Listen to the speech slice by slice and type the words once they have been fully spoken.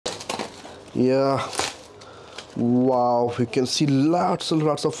Yeah, wow, you can see lots and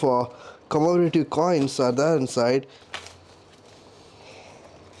lots of commemorative coins are there inside.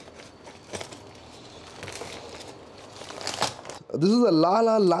 This is the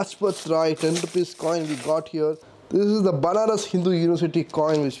Lala Lajpat Rai 10 rupees coin we got here. This is the Banaras Hindu University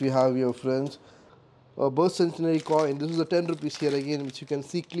coin which we have here, friends. A birth centenary coin. This is the 10 rupees here again, which you can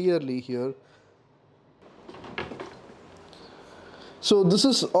see clearly here. So this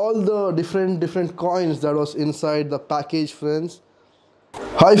is all the different coins that was inside the package, friends.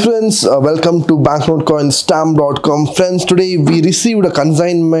 Hi friends, welcome to Banknotecoinstamp.com. Friends, today we received a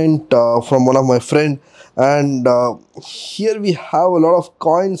consignment from one of my friend, and here we have a lot of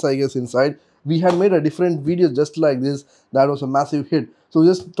coins, I guess, inside. We had made a different video just like this. That was a massive hit. So we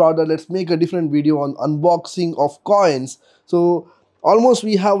just thought that let's make a different video on unboxing of coins. So almost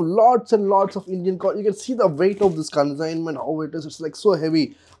we have lots and lots of Indian coins. You can see the weight of this consignment, how it is. It's like so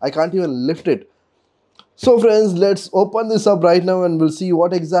heavy. I can't even lift it. So friends, let's open this up right now and we'll see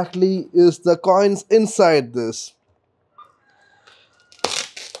what exactly is the coins inside this.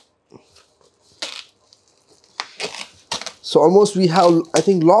 So almost we have, I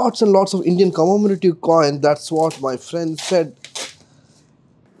think, lots and lots of Indian commemorative coins. That's what my friend said.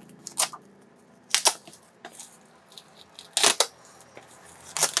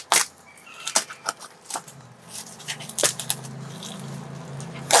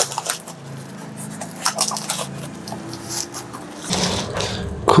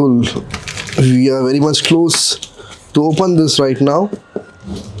 Cool. We are very much close to open this right now.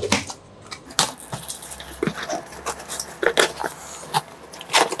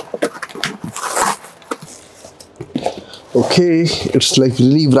 Okay, it's like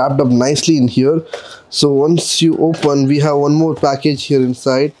really wrapped up nicely in here. So once you open, we have one more package here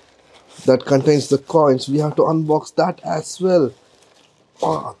inside that contains the coins. We have to unbox that as well.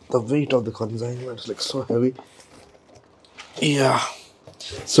 Oh, the weight of the consignment is like so heavy. Yeah.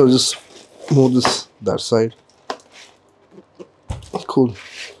 So just move this that side. Cool.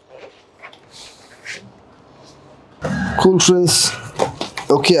 Cool, friends.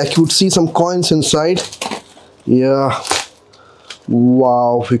 Okay, I could see some coins inside. Yeah.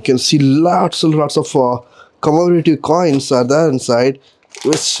 Wow, you can see lots and lots of commemorative coins are there inside,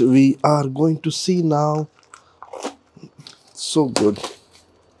 which we are going to see now. So good.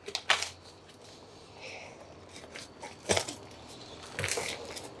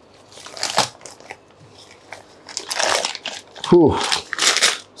 Whew.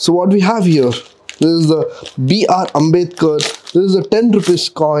 So what we have here, this is the B.R. Ambedkar. This is a 10 rupees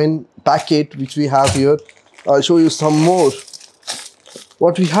coin packet which we have here. I'll show you some more.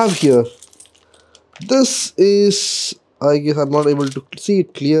 What we have here, this is, I guess I'm not able to see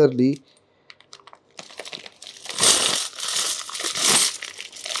it clearly.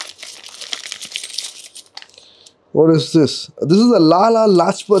 What is this? This is the Lala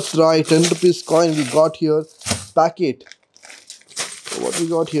Lajpat Rai 10 rupees coin we got here, packet. What we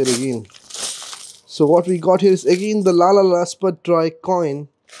got here again? So what we got here is again the Lala Lajpat Rai coin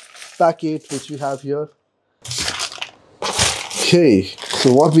packet which we have here. Okay,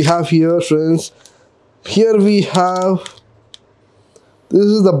 so what we have here, friends, here we have, this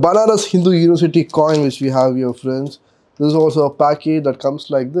is the Banaras Hindu University coin which we have here, friends. This is also a packet that comes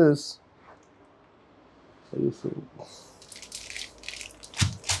like this.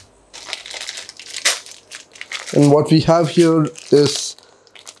 And what we have here is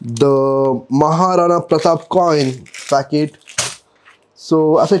the Maharana Pratap coin packet.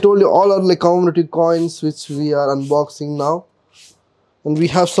 So as I told you, all are like commemorative coins which we are unboxing now. And we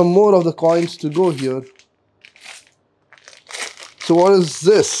have some more of the coins to go here. So what is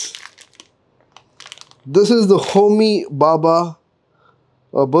this? This is the Homi Baba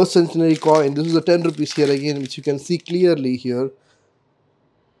birth centenary coin. This is the 10 rupees here again, which you can see clearly here.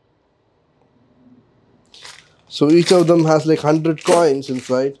 So each of them has like 100 coins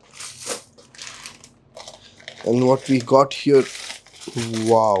inside. And what we got here,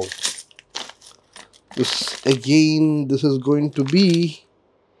 wow. This again, this is going to be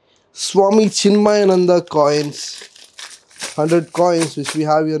Swami Chinmayananda coins. 100 coins which we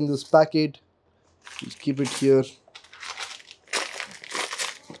have here in this packet. Let's keep it here.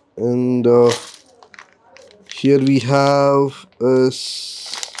 And here we have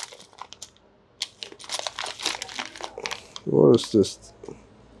what is this?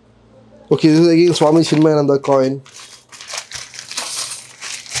 Okay, this is again Swami Chinmayananda coin.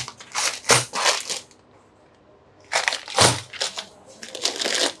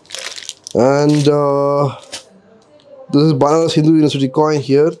 And this is Banaras Hindu University coin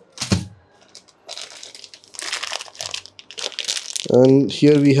here. And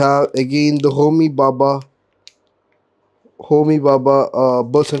here we have again the Homi Baba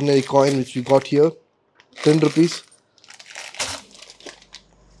birth centenary coin which we got here, 10 rupees.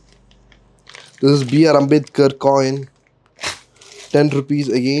 This is B.R. Ambedkar coin, 10 rupees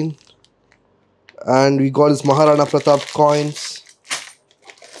again. And we got this Maharana Pratap coins.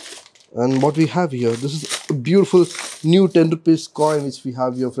 And what we have here, this is a beautiful new 10 rupees coin which we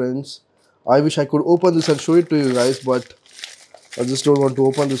have here, friends. I wish I could open this and show it to you guys, but I just don't want to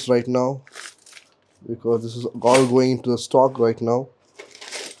open this right now because this is all going into the stock right now.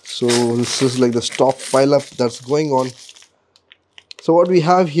 So this is like the stock pile up that's going on. So what we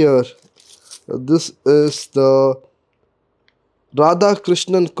have here, this is the Radha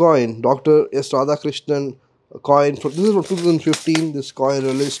Krishnan coin, Dr. S. Radha Krishnan coin. This is from 2015. This coin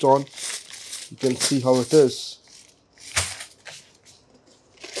released on. You can see how it is.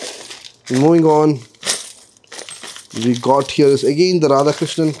 Moving on, we got here is again the Radha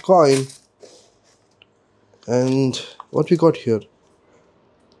Krishnan coin. And what we got here?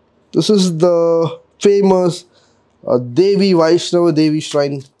 This is the famous Devi Vaishnava Devi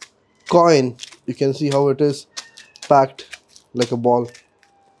Shrine coin. You can see how it is packed like a ball.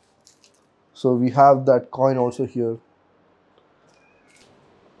 So we have that coin also here.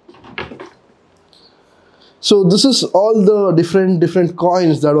 So this is all the different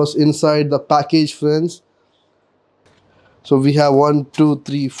coins that was inside the package, friends. So we have 1, 2,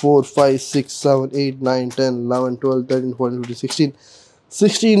 3, 4, 5, 6, 7, 8, 9, 10, 11, 12, 13, 14, 15, 16.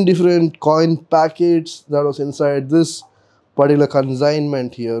 16 different coin packets that was inside this particular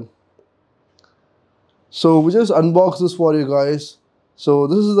consignment here. So we just unbox this for you guys. So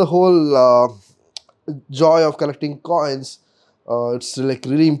this is the whole joy of collecting coins. It's like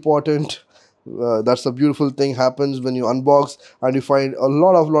really important. That's a beautiful thing happens when you unbox and you find a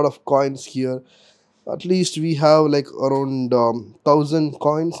lot of coins here. At least we have like around 1,000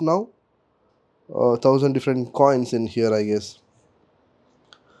 coins now. 1,000 different coins in here, I guess.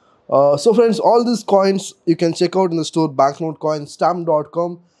 So friends, all these coins you can check out in the store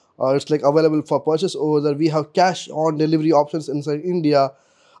banknotecoinstamp.com. It's like available for purchase over there. We have cash on delivery options inside India.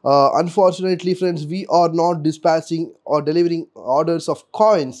 Unfortunately, friends, we are not dispatching or delivering orders of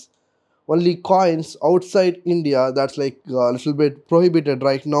coins, only coins outside India. That's like a little bit prohibited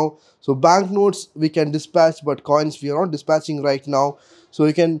right now. So banknotes we can dispatch, but coins we are not dispatching right now. So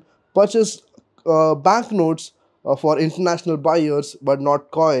you can purchase banknotes for international buyers, but not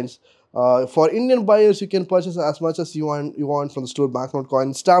coins. For Indian buyers, you can purchase as much as you want from the store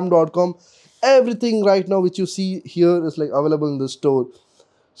banknotecoinstamp.com. Everything right now which you see here is like available in the store.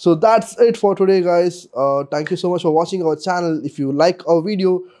 So that's it for today, guys. Thank you so much for watching our channel. If you like our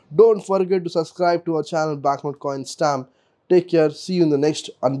video, don't forget to subscribe to our channel Banknote Coin Stamp. Take care. See you in the next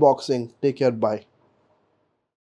unboxing. Take care. Bye.